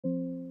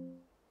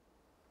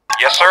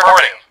Yes, sir.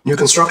 Reporting. New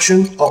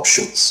construction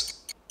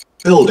options.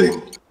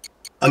 Building.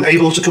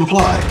 Unable to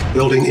comply.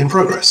 Building in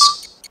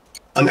progress.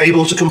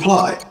 Unable to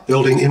comply.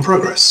 Building in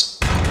progress.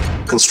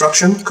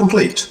 Construction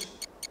complete.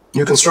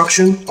 New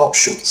construction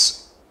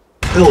options.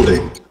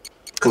 Building.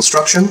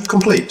 Construction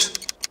complete.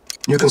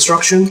 New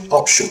construction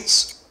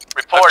options.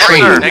 Reporting.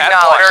 Training. Yes,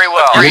 sir. Very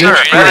well. Yes, Yes,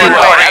 sir. sir. Ready and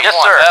waiting.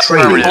 Yes, sir.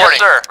 Training. Yes,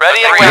 sir.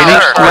 Ready and Unit waiting.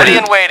 ready. Ready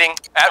and waiting.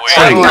 At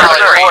Training. Yes,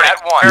 sir.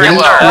 At once. Unit Very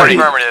well. ready.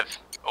 Affirmative.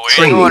 Awaiting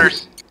Training.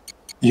 orders.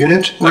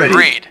 Unit ready.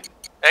 Agreed.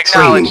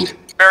 Acknowledged. Training.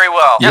 Very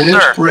well. Yes,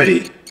 Unit sir. ready.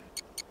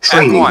 At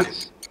Training.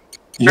 once.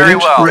 Very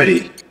Unit well.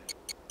 ready.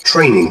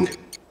 Training.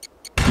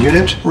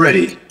 Unit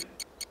ready.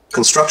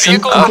 Construction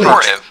Vehicle complete.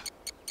 affirmative.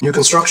 New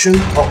construction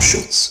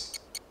options.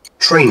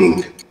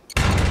 Training.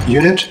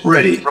 Unit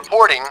ready.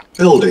 Reporting.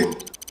 Building.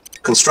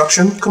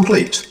 Construction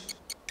complete.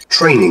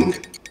 Training.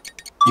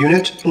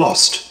 Unit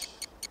lost.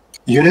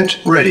 Unit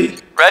ready.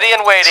 Ready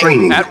and waiting.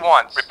 Training. At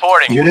once.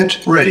 Reporting. Unit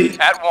ready.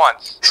 At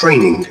once.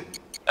 Training.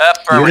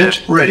 Affirmative.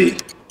 Unit ready.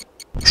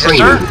 Yes, Training.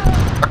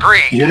 sir.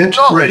 Agreed. Unit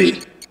Acknowledged.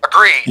 ready.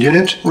 Agreed.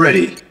 Unit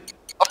ready.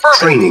 Affirmative.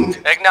 Training.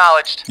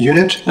 Acknowledged.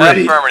 Unit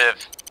ready.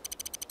 Affirmative.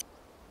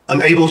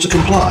 Unable to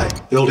comply.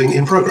 Building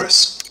in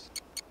progress.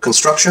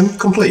 Construction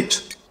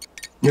complete.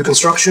 New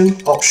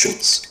construction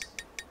options.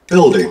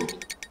 Building.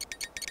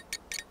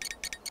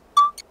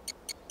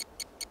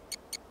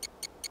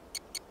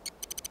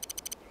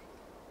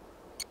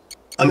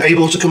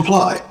 Unable to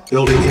comply.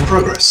 Building in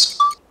progress.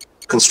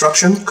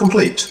 Construction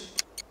complete.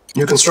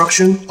 New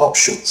construction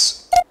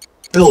options.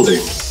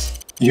 Building.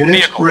 Unit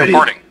Vehicle ready.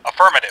 reporting.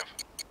 Affirmative.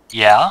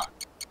 Yeah?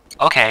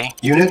 Okay.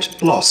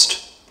 Unit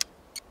lost.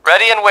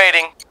 Ready and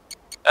waiting.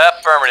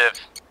 Affirmative.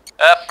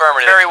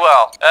 Affirmative. Very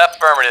well.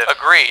 Affirmative.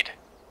 Agreed.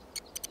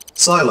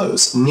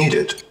 Silos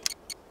needed.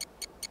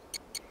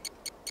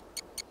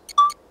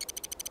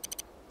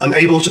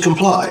 Unable to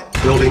comply.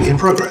 Building in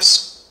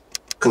progress.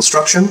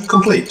 Construction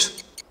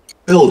complete.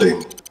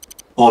 Building.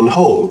 On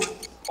hold.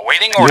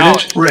 Awaiting order.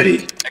 Unit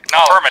ready.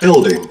 Acknowledged.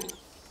 Building.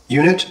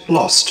 Unit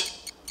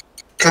lost.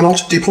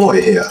 Cannot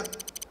deploy here.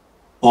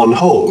 On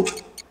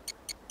hold.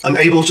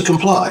 Unable to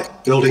comply.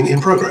 Building in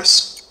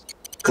progress.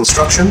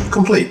 Construction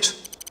complete.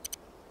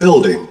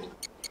 Building.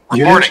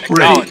 Unit ready.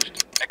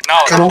 Acknowledged.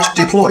 Cannot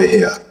deploy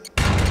here.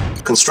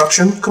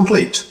 Construction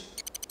complete.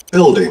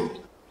 Building.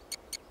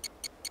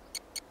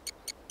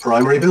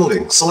 Primary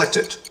building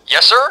selected.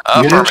 Yes, sir.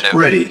 Unit Affirmative.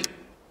 ready.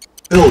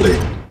 Building.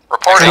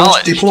 Report Cannot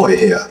acknowledged. deploy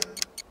here.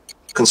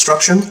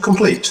 Construction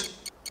complete.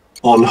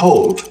 On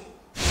hold.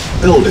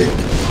 Building.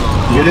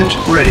 Unit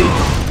ready.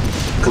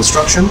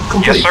 Construction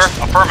complete. Yes,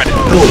 sir. Affirmative.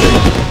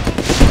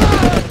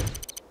 Building.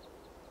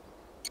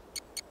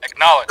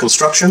 Acknowledged.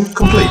 Construction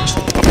complete.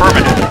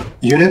 Affirmative.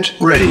 Unit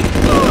ready.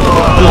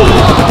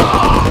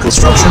 Building.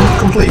 Construction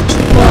complete.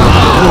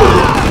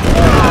 Building.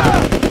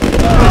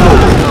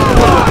 Building.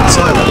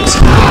 Silos.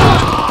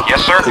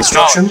 Yes, sir.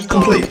 Construction Acknowledged.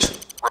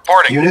 complete.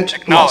 Reporting. Unit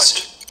Acknowledged.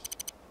 lost.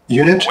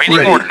 Unit Waiting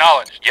ready. order.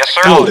 Acknowledged. Yes,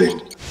 sir.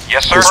 Building.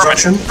 Yes, sir.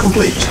 Construction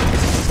complete.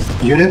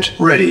 Unit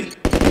ready.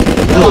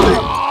 Building.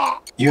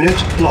 Unit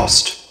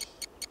lost.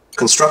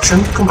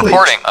 Construction complete.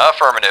 Reporting.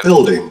 Affirmative.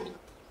 Building.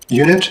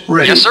 Unit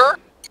ready. Yes, sir.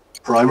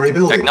 Primary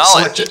building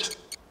Acknowledged. selected.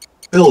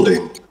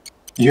 Building.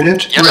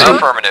 Unit Yes, ready. sir.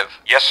 Affirmative.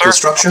 Yes, sir.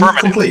 Construction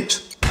Affirmative.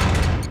 complete.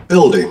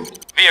 Building.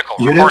 Vehicle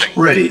Unit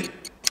reporting. ready.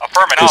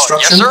 Affirmative.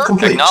 Construction yes, sir.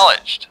 complete.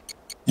 Acknowledged.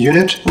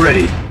 Unit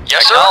ready.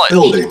 Yes, sir.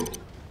 Building.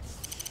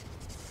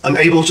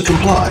 Unable to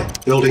comply.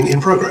 Building in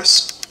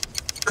progress.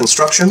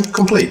 Construction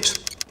complete.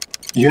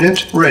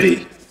 Unit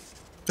ready.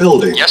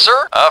 Building. Yes,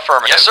 sir.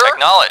 Affirmative. Yes, sir.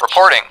 Acknowledged.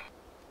 Reporting.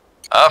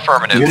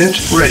 Affirmative.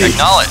 Unit ready.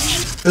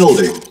 Acknowledged.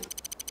 Building.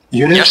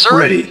 Unit Yes, sir.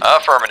 ready.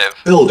 Affirmative.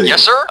 Building.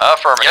 Yes, sir.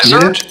 Affirmative. Yes, sir.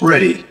 Unit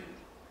ready.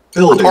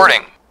 Building.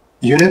 Reporting.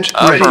 Unit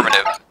ready.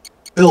 Affirmative.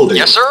 Building.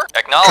 Yes, sir.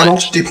 Cannot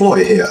Acknowledged.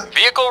 deploy here.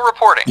 Vehicle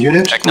reporting.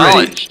 Unit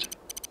Acknowledged.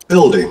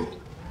 Building.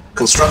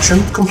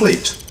 Construction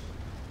complete.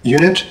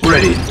 Unit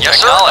ready. Yes,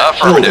 sir.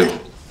 Affirmative.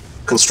 Building.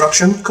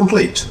 Construction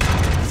complete.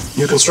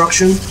 New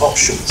construction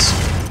options.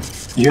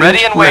 Unit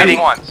Ready and waiting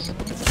once.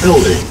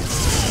 Building.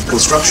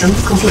 Construction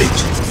complete.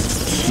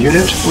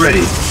 Unit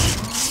ready.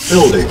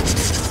 Building.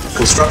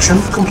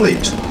 Construction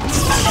complete.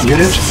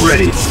 Unit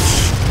ready.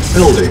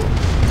 Building.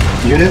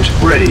 Unit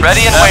ready.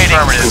 Ready and waiting.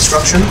 Affirmative.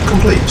 Construction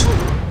complete.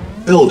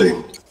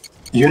 Building.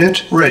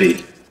 Unit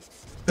ready.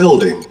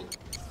 Building.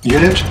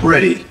 Unit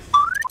ready.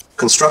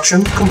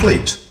 Construction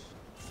complete.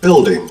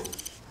 Building.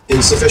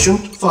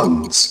 Insufficient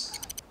funds.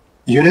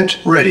 Unit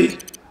ready.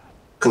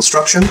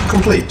 Construction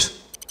complete.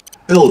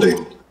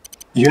 Building.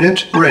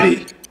 Unit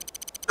ready.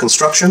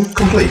 Construction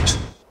complete.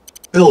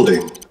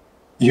 Building.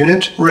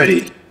 Unit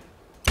ready.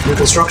 New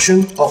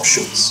construction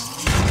options.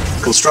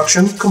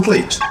 Construction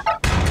complete.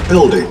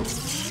 Building.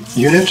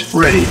 Unit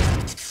ready.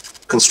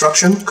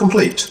 Construction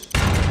complete.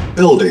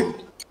 Building.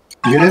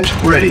 Unit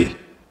ready.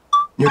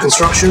 New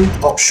construction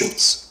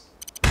options.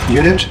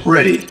 Unit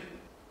ready.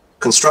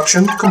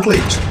 Construction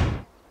complete.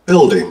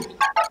 Building.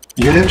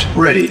 Unit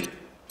ready.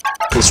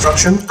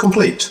 Construction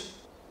complete.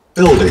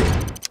 Building.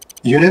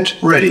 Unit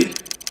ready.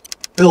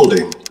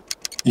 Building.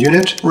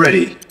 Unit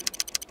ready.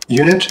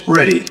 Unit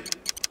ready.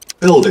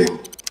 Building.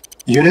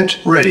 Unit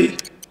ready.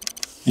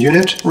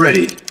 Unit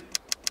ready.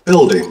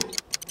 Building.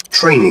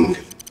 Training.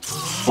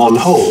 On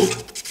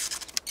hold.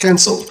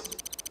 Cancelled.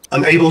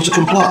 Unable to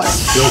comply.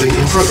 Building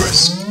in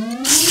progress.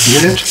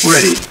 Unit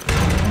ready.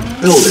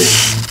 Building.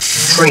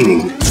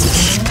 Training.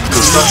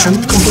 Construction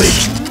complete.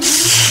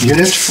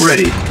 Unit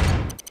ready.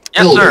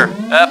 Yes, sir.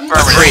 Building.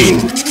 Affirmative. Training.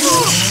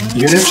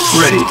 Unit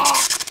ready.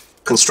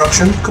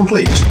 Construction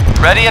complete.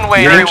 Ready and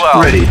waiting. Unit Very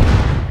well. ready.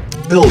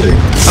 Building.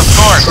 Of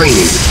course.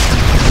 Training.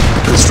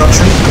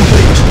 Construction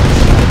complete.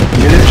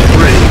 Unit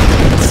ready.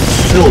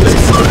 Building.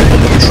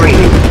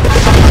 Training.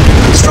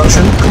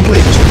 Construction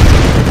complete.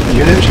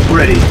 Unit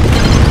ready.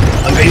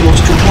 Unable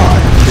to comply.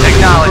 Building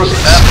in Acknowledged.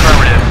 progress.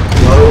 Affirmative.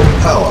 Low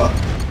power.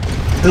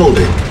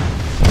 Building.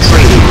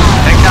 Training.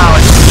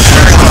 Acknowledged.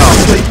 Very well.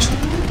 Complete.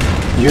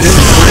 Unit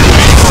ready.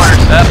 Waiting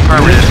orders.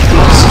 Affirmative. Unit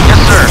lost.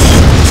 Yes, sir.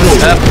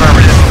 Building.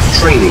 Affirmative.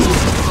 Training.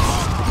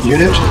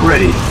 Unit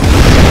ready.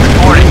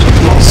 Reporting.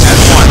 Lost. At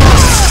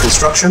once.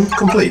 Construction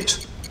complete.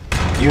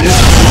 Unit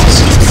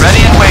lost.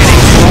 Ready and waiting.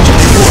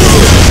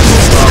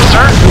 Yes,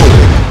 sir.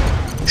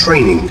 Building.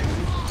 Training.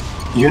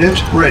 Unit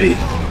ready.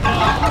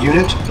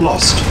 Unit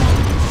lost.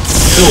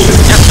 Building.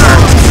 Yes, sir.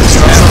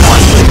 Construction At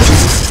once.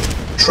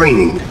 complete.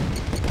 Training.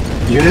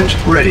 Unit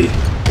ready.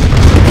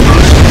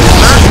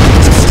 Sir.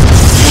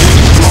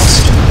 Unit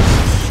lost.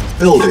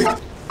 Building.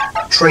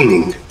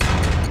 Training.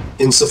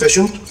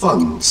 Insufficient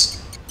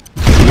funds.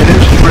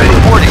 Unit ready.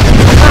 Reporting.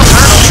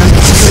 Construction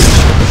complete.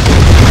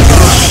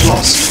 Unit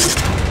lost.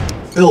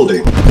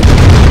 Building.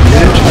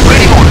 Unit ready.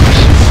 Waiting orders.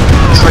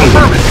 Training.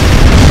 Affirmative.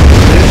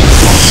 Unit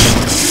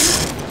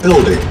lost.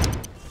 Building.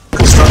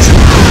 Construction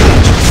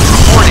complete.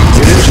 Reporting.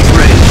 Unit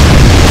ready.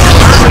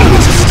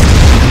 Training.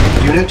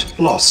 Unit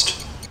lost.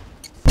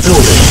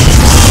 Building.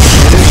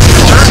 Unit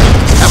Sir. lost.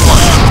 At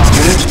once.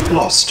 Unit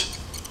lost.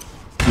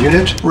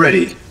 Unit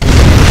ready.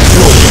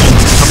 Building.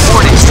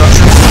 Reporting.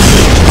 Construction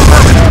complete.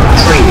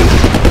 Affirmative. Training.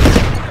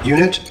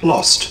 Unit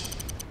lost.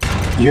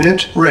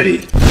 Unit ready.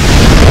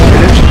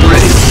 Unit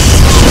ready.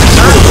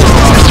 Sir.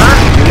 Yes, sir.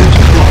 Unit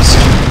lost.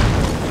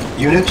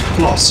 Unit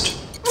lost.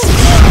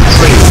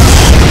 Training.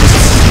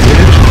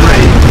 Unit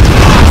ready.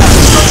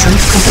 Construction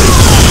complete.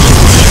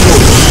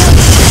 Building.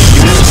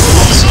 Unit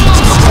lost.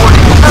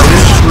 Reporting.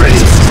 Unit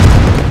ready.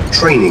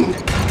 Training.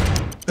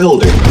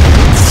 Building.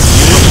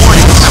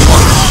 Reporting. At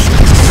once.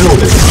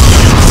 Building.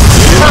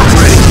 Unit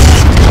ready.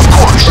 Of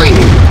course.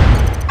 Training.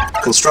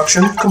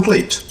 Construction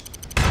complete.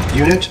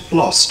 Unit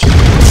lost. Yes,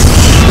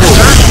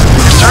 sir.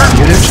 Yes, sir.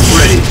 Unit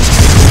ready.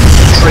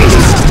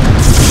 Training.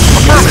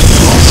 Affirmative.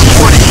 Lost.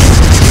 Reporting.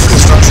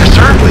 Construction Yes,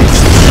 sir. complete.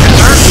 Yes,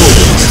 sir.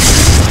 Building.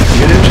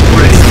 Unit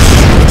ready.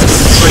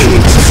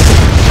 Training.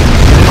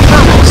 Unit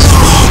lost.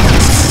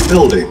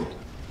 Building.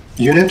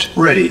 Unit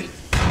ready.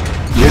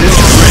 Unit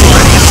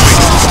ready.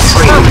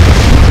 Training.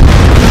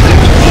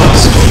 Unit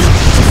lost.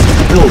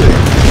 Building.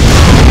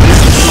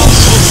 Unit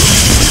lost.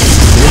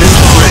 Unit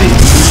ready.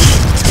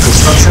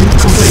 Construction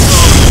complete.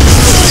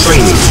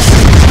 Training.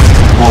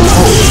 On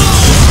hold.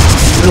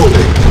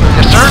 Building.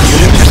 Yes, sir.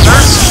 Unit Yes, sir.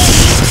 lost.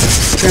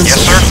 Cancel.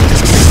 Yes, sir.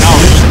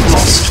 Unit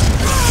lost.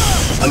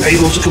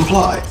 Unable to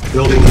comply.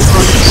 Building in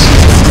progress.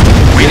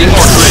 Waiting Unit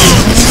orders. ready.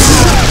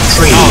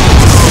 Training.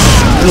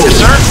 Building.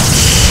 Yes, sir.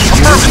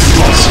 Unit Affirmative.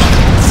 lost.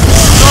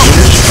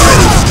 Unit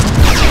ready.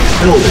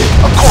 Building.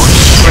 Of course.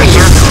 Yes,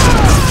 sir.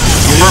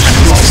 Unit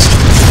lost.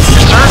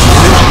 Yes, sir.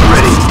 Unit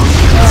ready.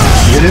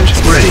 Unit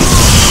ready.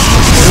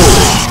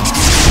 Building.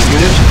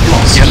 Unit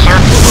lost. Yes, sir.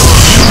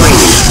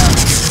 Training.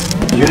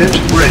 Unit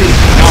ready.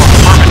 No,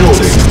 affirmative.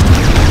 Building.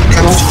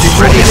 Cannot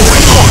deploy. Ready and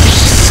waiting orders.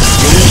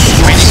 Unit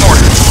Waiting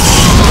lost. orders.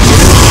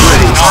 Unit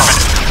ready.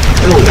 Affirmative.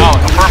 Building. No,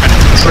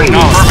 affirmative. Training.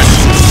 No, affirmative.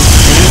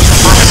 Unit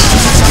lost.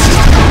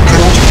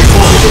 Cannot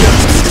deploy here.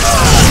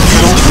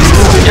 Cannot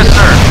deploy. Yes,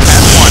 sir.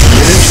 At once.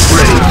 Unit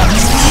ready.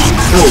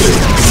 Building.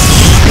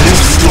 Unit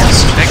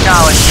lost.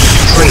 Acknowledged.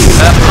 Training.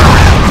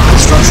 Affirmative.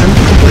 Construction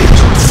complete.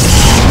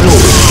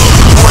 Building.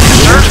 Reporting,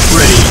 sir. Unit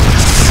ready.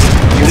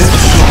 Unit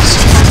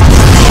lost.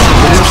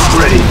 Unit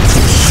ready.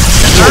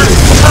 Yes, sir. Building.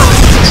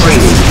 Affirmative.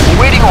 Training.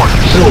 Waiting orders.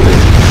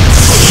 Building.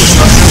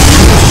 Construction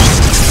complete.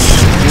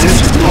 Unit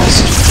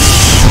lost.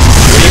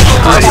 Unit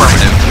ready.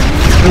 Affirmative.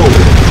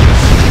 Building.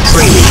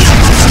 Training.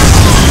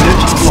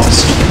 Unit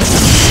lost.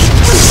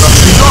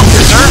 Construction Yes,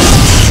 complete. sir.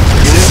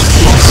 Unit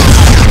lost.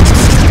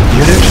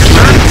 Unit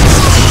ready.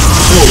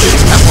 Building.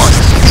 At once.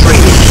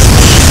 Training.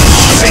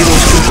 Unable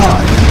to comply.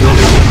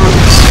 Building in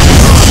progress.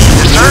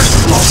 Yes, sir.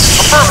 Unit lost.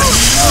 Affirmative.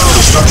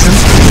 Construction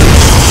complete.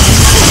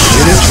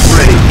 Unit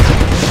ready.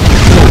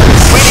 Building.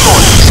 Waiting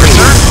orders. Yes,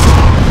 sir.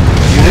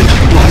 Unit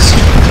lost.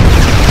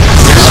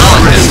 Yes, sir.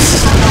 Ready.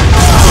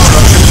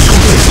 Construction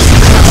complete.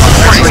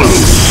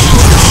 Training.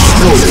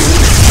 Building.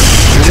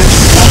 Unit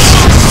lost.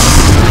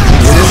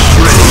 Unit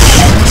ready.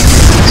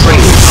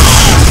 Training.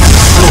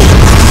 Building.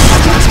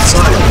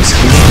 Silos.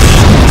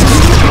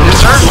 Yes,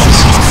 sir.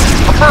 Lost.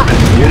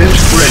 Affirmative. Unit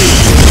ready.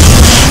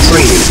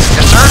 Training.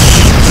 Yes, sir.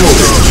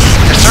 Building.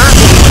 Yes, sir.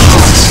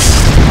 Lost.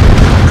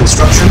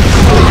 Construction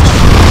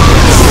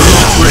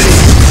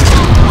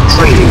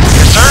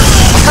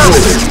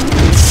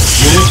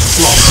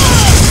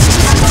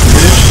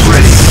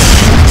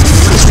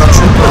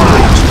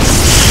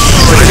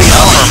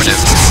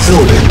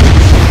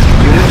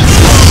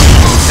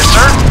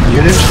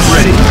Unit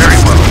ready. Very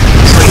well.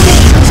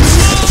 Training.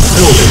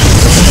 Building.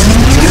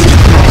 Unit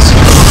lost.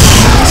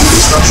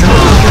 Construction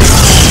complete.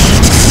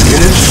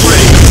 Unit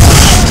ready.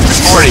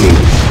 Training.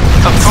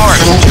 Of course.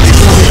 Cannot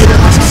deploy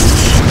here.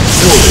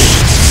 Building.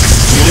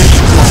 Unit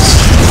lost.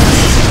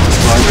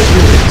 Primary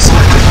building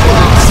selected.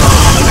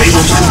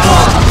 Unable to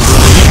comply.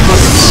 Building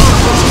progress.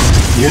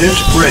 Unit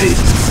ready.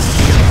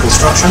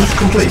 Construction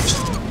complete.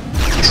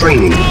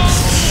 Training.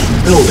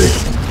 Building.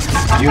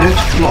 Unit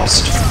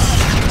lost.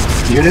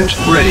 Unit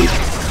ready.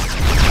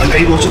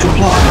 Unable to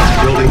comply.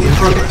 Building in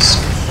progress.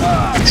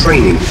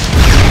 Training.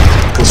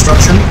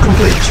 Construction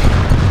complete.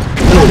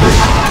 Building.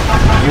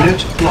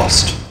 Unit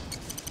lost.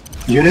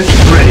 Unit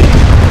ready.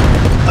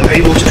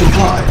 Unable to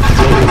comply.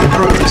 Building in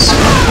progress.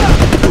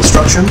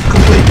 Construction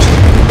complete.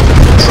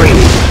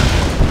 Training.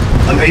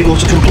 Unable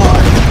to comply.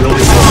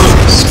 Building in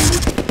progress.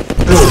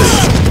 Building.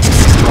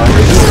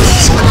 Primary building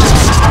selected.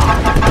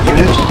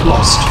 Unit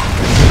lost.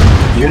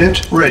 Unit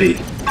ready.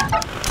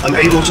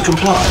 Unable to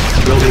comply.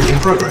 Building in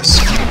progress.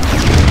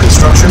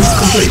 Construction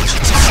complete.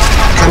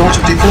 Cannot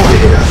deploy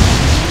here.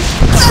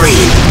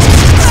 Training.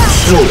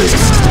 Building.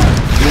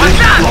 Unit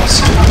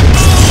lost.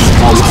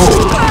 On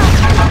hold.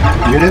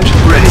 Unit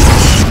ready.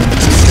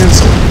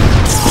 Cancel.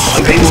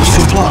 Unable to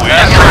comply.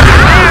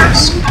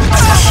 Progress.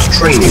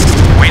 Training.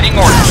 Waiting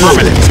order.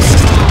 Building.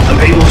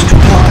 Unable to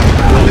comply.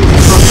 Building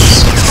in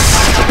progress.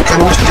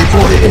 Cannot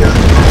deploy here.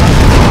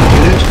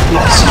 Unit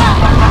lost.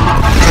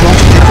 Cannot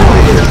deploy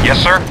here.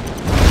 Yes, sir.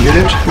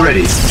 Unit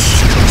ready.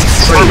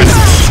 Training.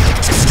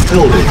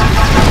 Building.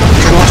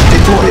 Cannot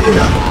deploy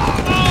here.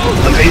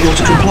 Unable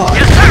to comply.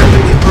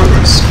 Building in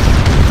progress.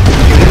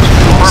 Unit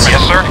lost.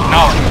 Yes, sir.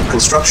 Acknowledged.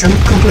 Construction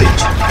complete.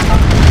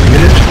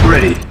 Unit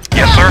ready.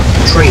 Yes, sir.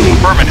 Training.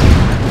 Affirmative.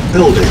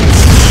 Building.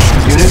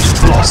 Unit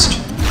lost.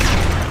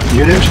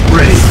 Unit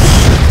ready.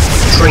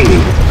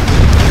 Training.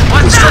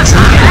 Construction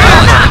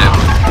complete. Affirmative.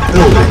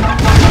 Building.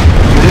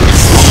 Unit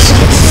lost.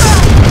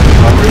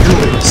 Primary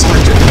building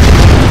selected.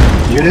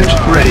 Unit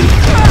ready.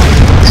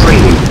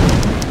 Training.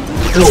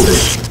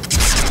 Building.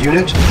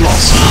 Unit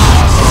lost.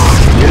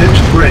 Unit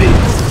ready.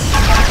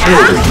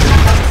 Building.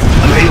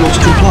 Unable to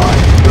comply.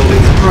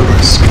 Building in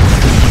progress.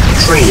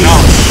 Training.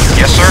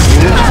 Yes, sir.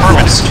 Unit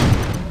Affirmative. lost.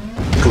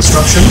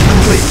 Construction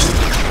complete.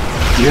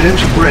 Unit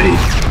ready.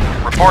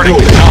 Reporting.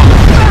 Building.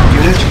 Acknowledged.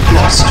 Unit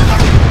lost.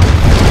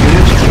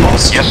 Unit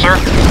lost. Yes, sir.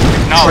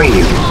 Acknowledged.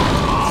 Training.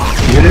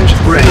 Unit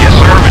ready. Yes,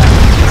 sir.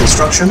 Affirmative.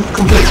 Construction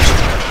complete.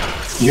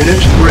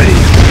 Unit ready.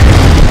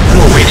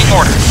 Building. Waiting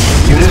order.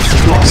 Unit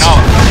lost.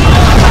 Acknowledged.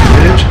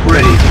 Unit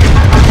ready.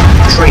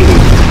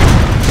 Training.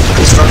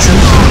 Construction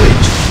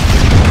complete.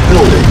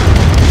 Building.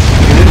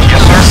 Unit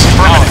Yes, sir. lost.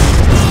 Affirmative.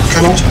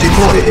 Cannot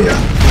deploy here.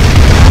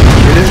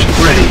 Unit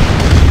ready.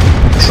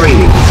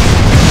 Training.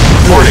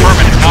 Reporting. Building.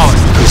 Affirmative.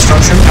 Acknowledged.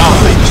 Construction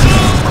complete.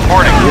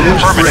 Reporting. Unit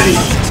Affirmative. ready.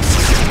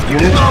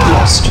 Unit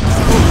lost.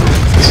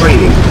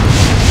 Training.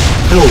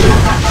 Building.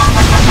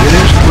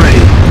 Unit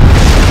ready.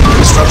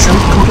 Construction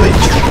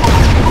complete.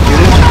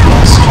 Unit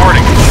lost.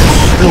 Reporting.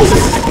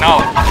 Building.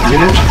 Acknowledged.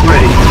 Unit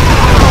ready.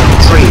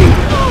 Training.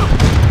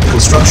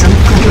 Construction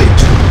complete.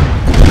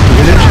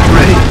 Unit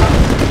ready.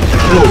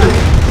 Building.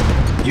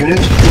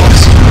 Unit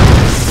lost.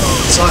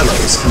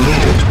 Silos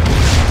needed.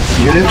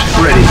 Unit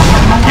ready.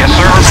 Yes,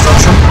 sir.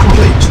 Construction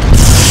complete.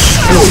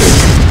 Building.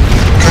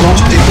 Cannot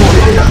deploy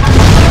here.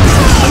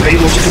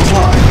 Unable to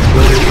comply.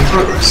 Building in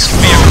progress.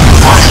 Vehicle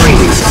reporting.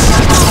 Training.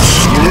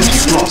 Unit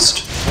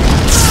lost.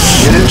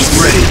 Unit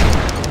ready.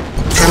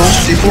 Cannot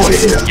deploy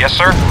here. Yes,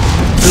 sir.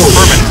 Building.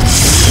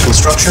 Affirmative.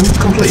 Construction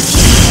complete.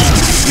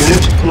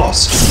 Unit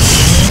lost.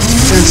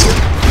 Cancel.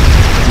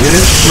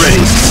 Unit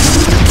ready.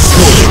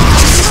 Building.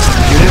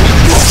 Unit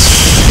lost.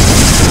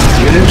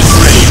 Unit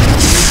ready.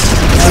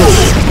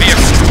 Building.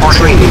 Vehicle reporting.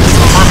 Training.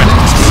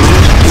 Affirmative.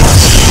 Unit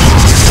lost.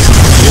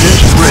 Unit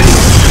ready.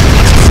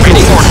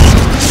 Waiting Building. order.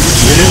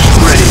 Unit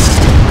ready.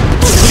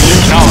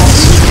 Unit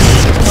lost.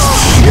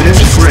 Unit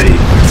ready.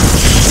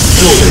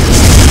 Building.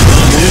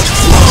 Unit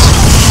lost.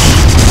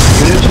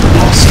 Unit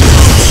lost.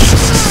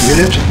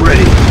 Unit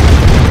ready.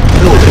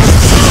 Building.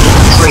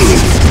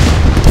 Training.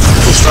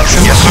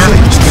 Construction Yes, sir.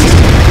 complete.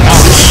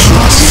 Unit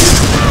lost.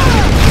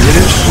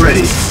 Unit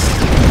ready.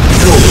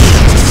 Building.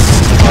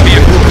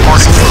 Vehicle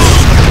reporting.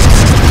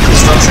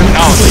 Construction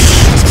complete.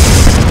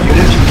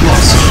 Unit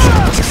lost.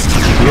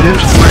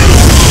 Unit ready.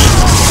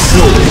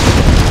 Building.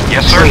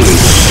 Yes, sir. Training.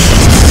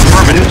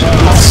 Affirmative.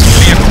 Unit lost.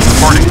 Vehicle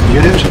reporting.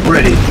 Unit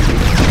ready.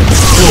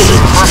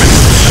 Building.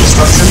 Affirmative.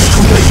 Construction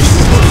complete.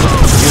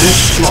 Unit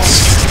lost.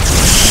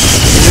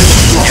 Unit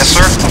lost. Yes,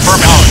 sir.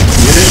 Affirmative.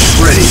 Unit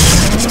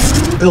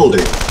ready.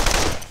 Building.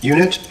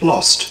 Unit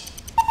lost.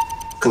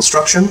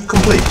 Construction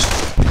complete.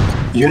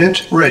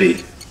 Unit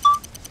ready.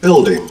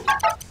 Building.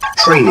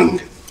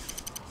 Training.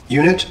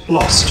 Unit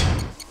lost.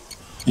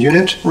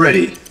 Unit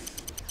ready.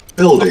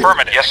 Building.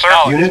 Affirmative. Yes, sir.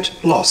 Unit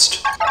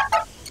lost.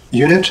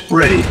 Unit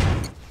ready.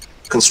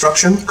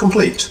 Construction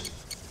complete.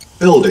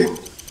 Building.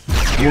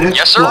 Unit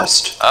Yes, sir.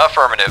 lost.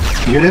 Affirmative.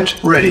 Unit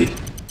ready.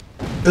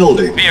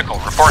 Building. Vehicle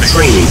reporting.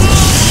 Training.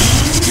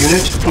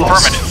 Unit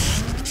lost.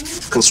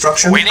 Affirmative.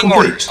 Construction Waiting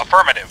complete. orders.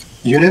 Affirmative.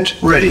 Unit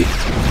ready.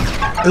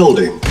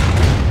 Building.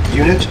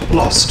 Unit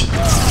lost.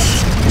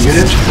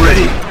 Unit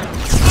ready.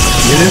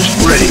 Unit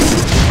ready.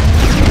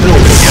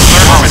 Building. Yes, sir.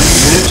 Affirmative.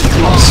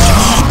 Unit lost.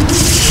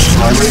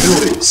 Primary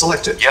building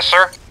selected. Yes,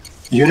 sir.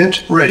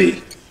 Unit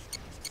ready.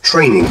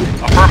 Training.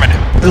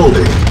 Affirmative.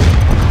 Building.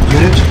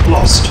 Unit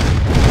lost.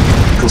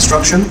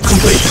 Construction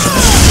complete.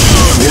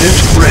 Unit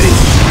ready.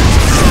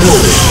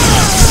 Building.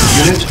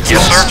 Unit Yes,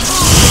 sir. lost.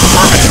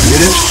 Affirmative.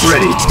 Unit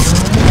ready.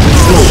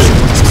 Building.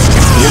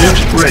 Unit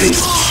ready.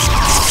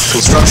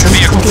 Construction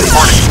Vehicle complete.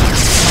 reporting.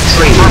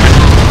 Training.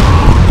 Affirmative.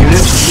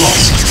 Unit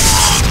lost.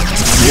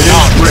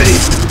 Unit ready.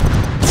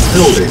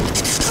 Building.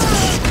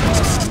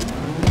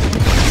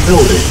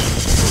 Building.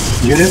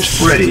 Unit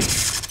ready.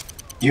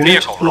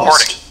 Unit Vehicle reporting.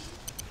 lost.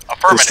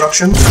 Affirmative.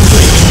 Construction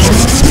complete.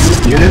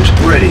 Unit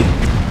ready.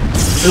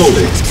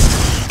 Building.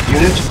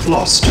 Unit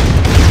lost.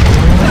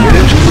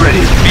 Unit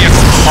ready.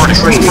 Vehicle reporting.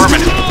 Training.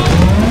 Affirmative.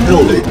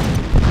 Building.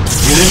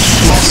 Unit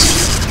lost.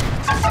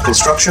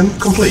 Construction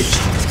complete.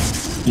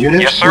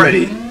 Unit Yes, sir.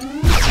 ready.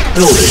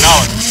 Building.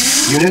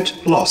 Acknowledged. Unit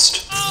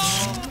lost.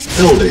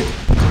 Building.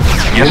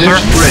 Yes, Unit sir.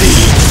 ready.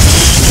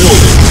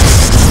 Building.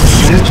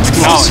 Unit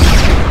lost.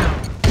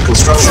 Acknowledged.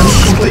 Construction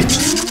complete.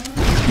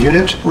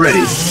 Unit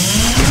ready.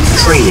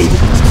 Training.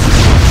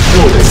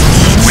 Building.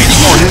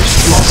 Waiting Unit orders.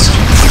 lost.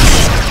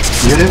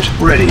 Unit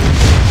ready.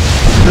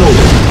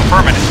 Building.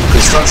 Affirmative.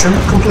 Construction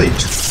complete.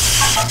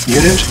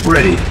 Unit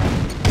ready.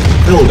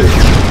 Building.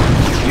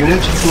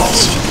 Unit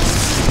lost.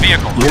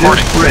 Vehicle Unit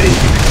reporting. ready.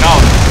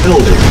 Acknowledged.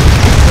 Building.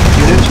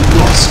 Unit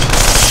lost.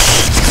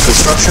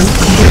 Construction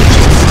complete.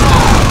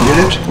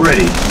 Unit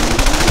ready.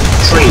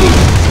 Training.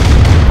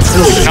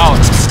 Building.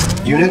 Acknowledged.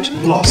 Unit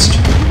lost.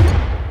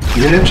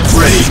 Unit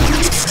ready.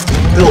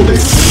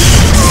 Building.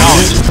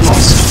 Unit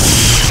lost.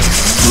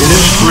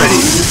 Unit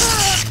ready.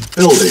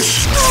 Building.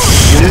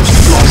 Unit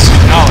lost.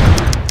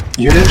 Acknowledged.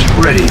 Unit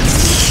ready.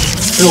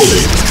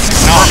 Building.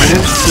 Affirmative.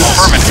 Unit lost.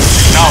 Affirmative.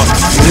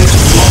 Acknowledged. Unit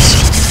lost.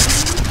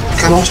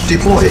 Cannot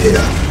deploy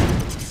here.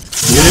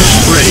 Unit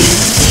ready.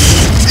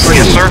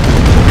 Training. Yes, sir.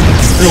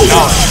 Building.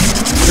 Acknowledged.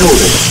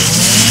 Building.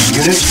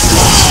 Unit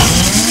lost.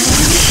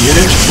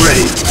 Unit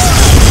ready.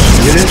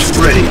 Unit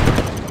ready.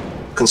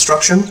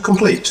 Construction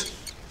complete.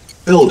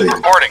 Building.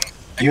 Reporting.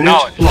 Unit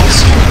Acknowledged.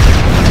 lost.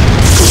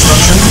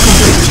 Construction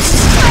complete.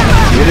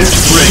 Unit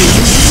ready.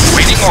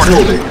 Waiting orders.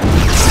 Building.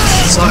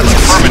 Silence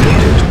Affirmative.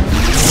 needed.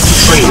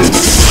 Training.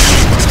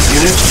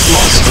 Unit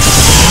lost.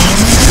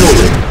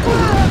 Building.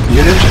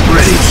 Unit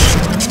ready.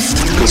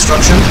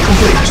 Construction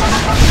complete.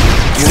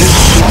 Unit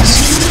lost.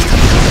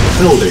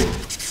 Building.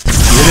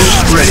 Unit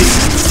ready.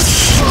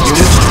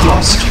 Unit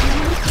lost.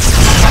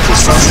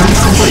 Construction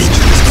complete.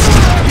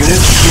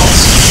 Unit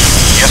lost.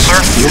 Yes, sir.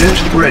 Unit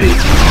ready.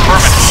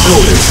 Affirmative.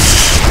 Building.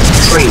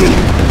 Training.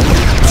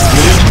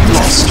 Unit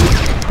lost.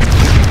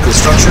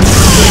 Construction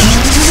complete.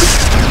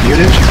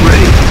 Unit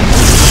ready.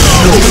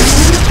 Building.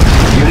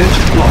 Unit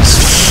lost.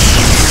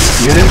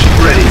 Unit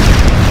ready.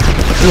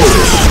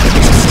 Building.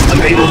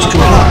 Unable to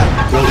comply.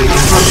 Building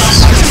in progress.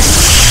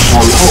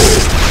 On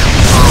hold.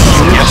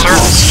 Unit Yes, sir.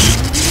 lost.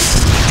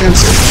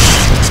 Cancel.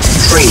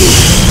 Training.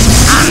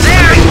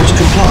 Unable to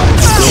comply.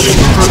 Building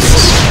in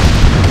progress.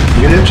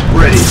 Unit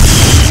ready.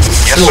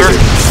 Yes, sir.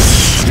 Building.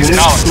 Unit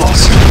Acknowledged.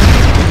 lost.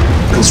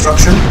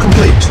 Construction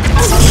complete.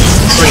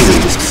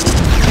 Training.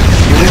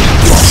 Unit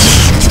lost.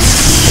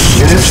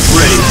 Unit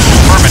ready.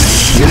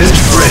 Affirmative. Unit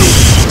ready.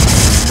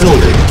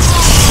 Building.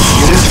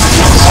 Unit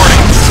lost.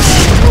 Reporting.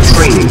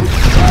 Training.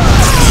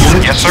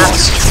 Unit Yes, sir.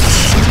 lost.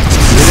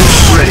 Unit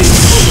ready.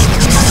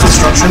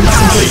 Construction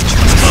complete.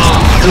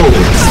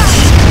 Building.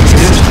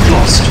 Unit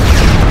lost.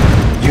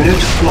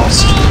 Unit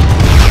lost.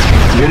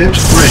 Unit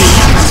ready.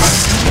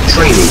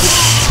 Training.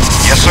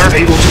 Yes, sir.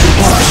 Able to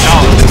comply.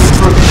 Acknowledged. Building in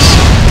progress.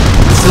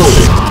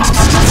 Building.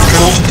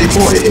 Cannot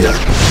deploy here.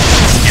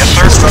 Yes,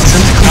 sir.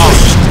 Construction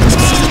complete.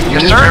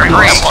 Yes, Unit sir.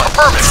 Agree. lost.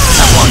 Affirmative.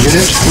 At once.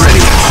 Unit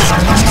ready.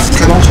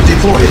 Cannot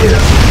deploy here.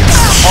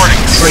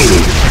 Reporting.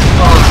 Training.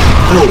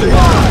 Building.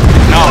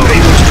 No.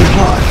 Unable to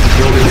comply.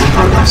 Building in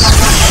progress.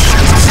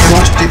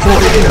 Cannot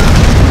deploy here.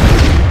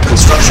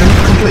 Construction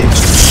complete.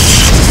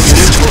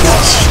 Unit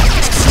lost.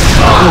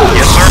 Building.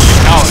 Yes, sir.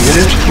 Acknowledged.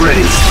 Unit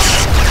ready.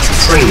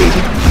 Training.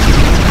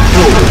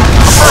 Building.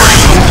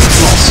 Unit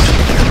lost.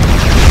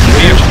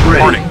 Unit Vehicle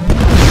ready. reporting.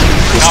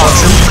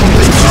 Construction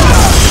complete.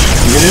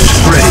 Unit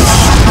ready.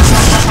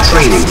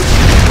 Training.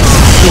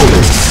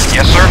 Building.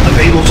 Yes, sir.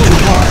 Unable to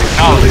comply.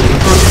 Building in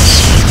progress.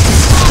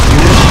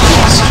 Unit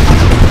lost.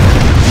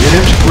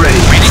 Unit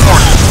ready. Waiting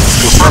orders.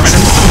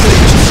 Construction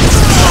complete.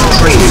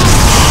 Training.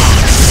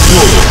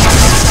 Building.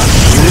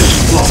 Unit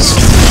lost.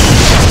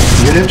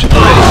 Unit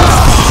ready.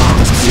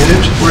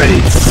 Unit ready.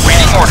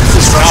 Waiting orders.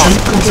 Construction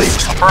Acknowledged. complete.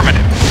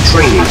 Affirmative.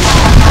 Training.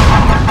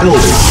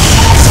 Building.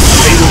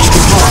 Able to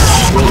comply.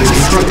 Building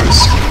in progress.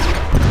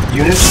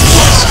 Unit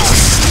lost.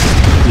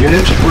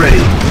 Unit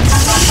ready.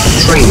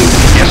 Training.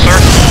 Yes, sir.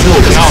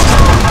 Building.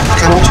 Acknowledged.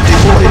 Cannot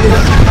deploy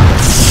here.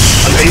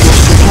 Unable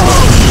to comply.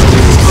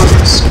 Building in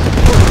progress.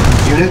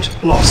 Unit Unit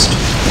lost.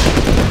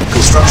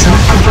 Construction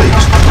complete.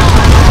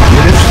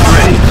 Unit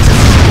ready.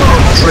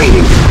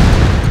 Training.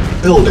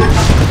 Building.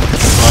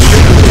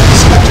 Primary building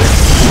selected.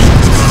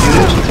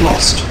 Unit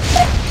lost.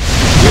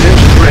 Unit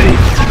ready.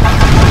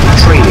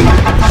 Training.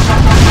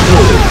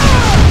 Building.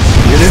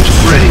 Unit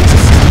ready.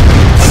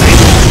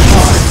 Unable to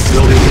comply.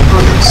 Building in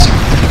progress.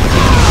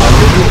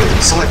 Primary building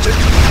selected.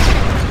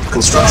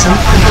 Construction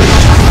complete.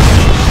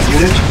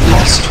 Unit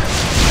lost.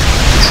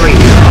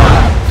 Training.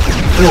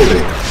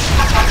 Building.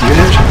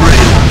 Unit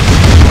ready.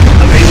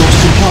 Unable to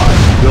comply.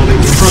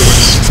 Building in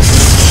progress.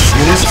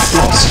 Unit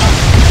lost.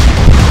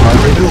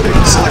 Primary building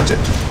selected.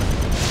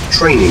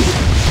 Training.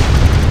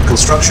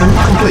 Construction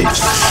complete.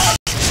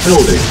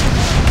 Building.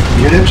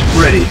 Unit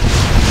ready.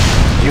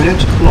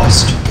 Unit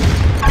lost.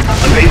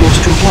 Unable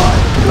to comply.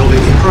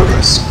 Building in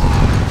progress.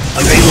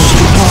 Unable to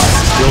comply.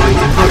 Building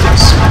in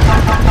progress.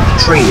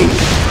 Training.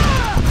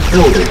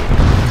 Building.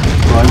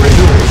 Primary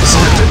building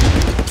selected.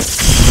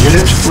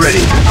 Unit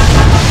ready.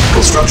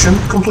 Construction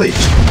complete.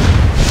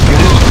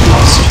 Unit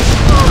lost.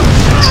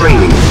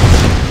 Training.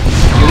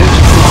 Unit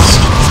lost.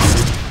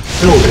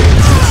 Building.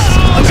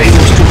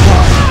 Unable to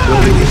comply.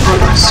 Building in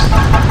progress.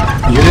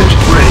 Unit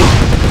ready.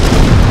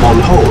 On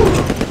hold.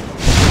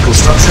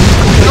 Construction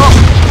complete.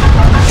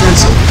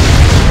 Cancel.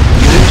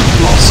 Unit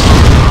lost.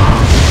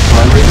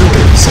 Primary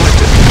building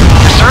selected.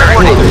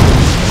 Building.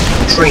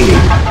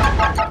 Training.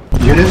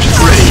 Unit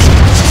ready.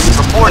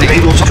 Reporting.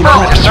 Unable to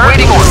comply. Waiting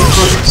Building in orders.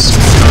 progress.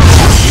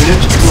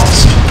 Unit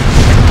lost.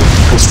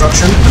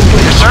 Construction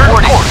complete. Yes, sir.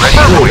 Of course. Ready.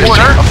 Building. Yes,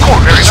 sir. Of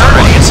course. Very sir.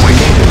 Ready. It's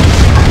waiting.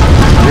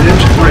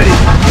 Unit ready.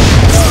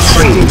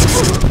 Training.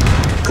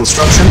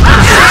 Construction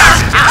complete.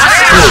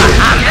 Building.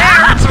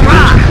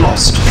 Unit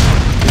lost.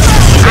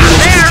 Unable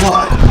to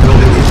comply.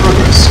 Building in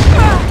progress.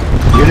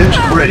 Unit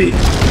ready.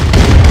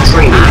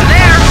 Training.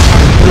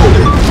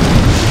 Building.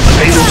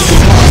 Unable to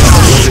comply.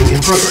 Building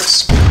in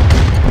progress.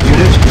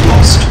 Unit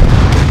lost.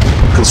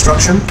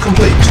 Construction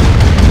complete.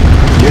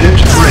 Unit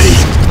ready.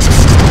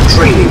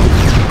 Training.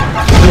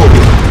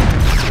 Building.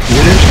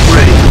 Unit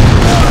ready.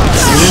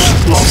 Unit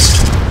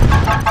lost.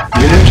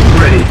 Unit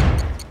ready.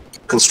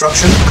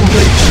 Construction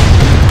complete.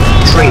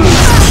 Training.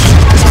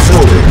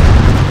 Building.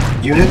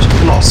 Unit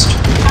lost.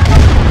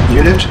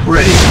 Unit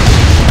ready.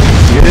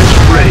 Unit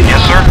ready.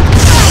 Yes, sir.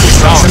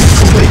 Construction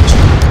complete.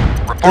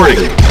 Reporting.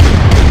 Building.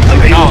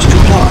 Unable to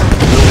comply.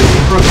 Building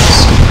in progress.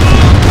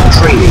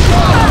 Training.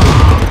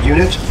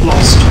 Unit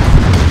lost.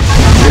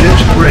 Unit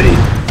ready.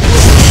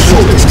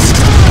 Building.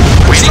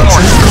 Waiting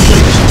Construction order.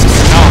 complete.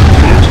 No.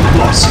 Unit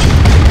lost.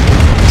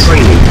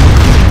 Training.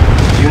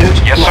 Unit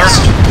Yes, sir.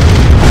 lost.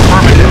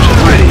 Affirmative.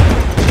 Unit ready.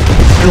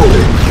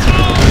 Building.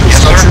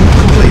 Yes, sir. Construction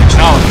complete.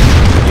 No.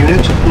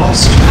 Unit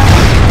lost.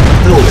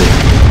 Building.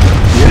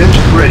 Unit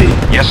ready.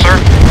 Yes, sir.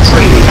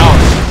 Training. No.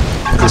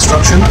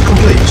 Construction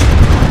complete.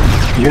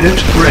 Unit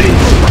ready.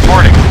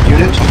 Reporting.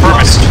 Unit Affirmative.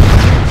 lost.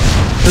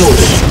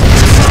 Building.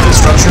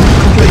 Construction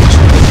complete.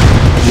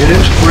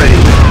 Unit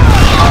ready.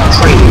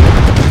 Training.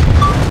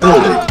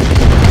 Building.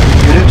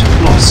 Unit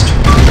lost.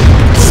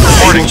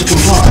 Unable to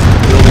comply.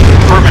 Building in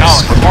No.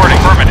 progress. Reporting.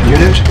 Affirmative.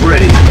 Unit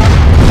ready.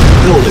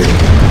 Building.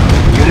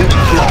 Unit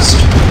lost.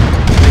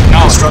 No.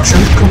 Construction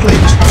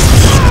complete.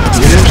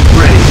 Unit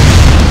ready.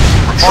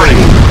 Reporting.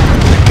 Training.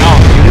 No.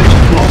 Unit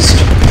lost.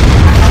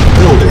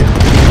 Building.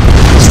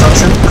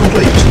 Construction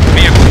complete.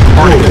 Vehicle.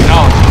 Reporting. Building.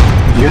 No.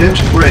 Unit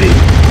ready.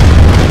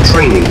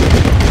 Training.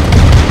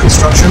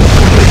 Construction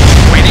complete.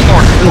 Waiting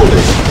order.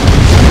 Building.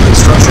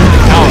 Construction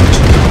complete.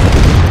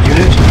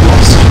 Unit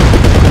lost.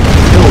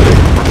 Building.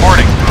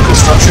 Reporting.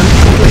 Construction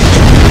complete.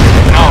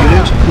 No.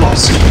 Unit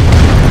lost.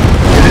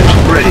 Unit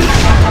ready.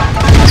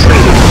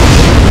 Training.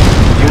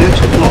 Unit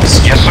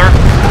lost. Yes, sir.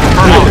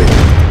 Building.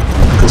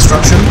 Affirmative.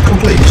 Construction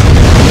complete.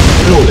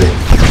 Building.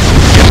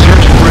 Yes, sir.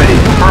 Unit ready.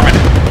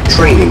 Affirmative.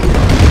 Training.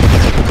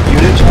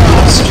 Unit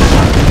lost.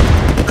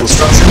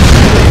 Construction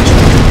complete.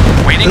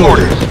 Waiting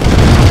Building. orders.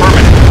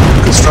 Affirmative.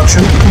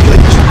 Construction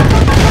complete.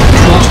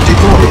 Cannot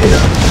deploy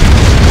here.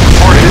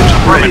 Reporting. Unit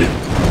ready. Affirmative.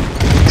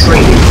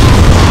 Training.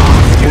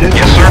 Unit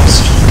Yes, sir.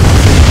 lost.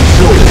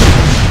 Building.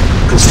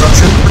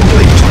 Construction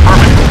complete.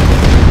 Affirmative.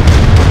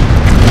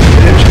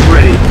 Unit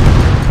ready.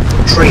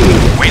 Training.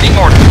 Waiting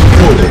order.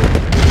 Building.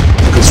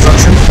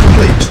 Construction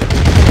complete.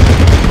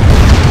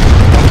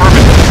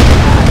 Affirmative.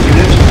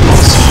 Unit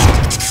lost.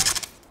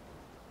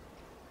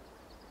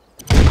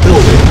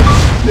 Building.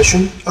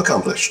 Mission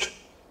accomplished.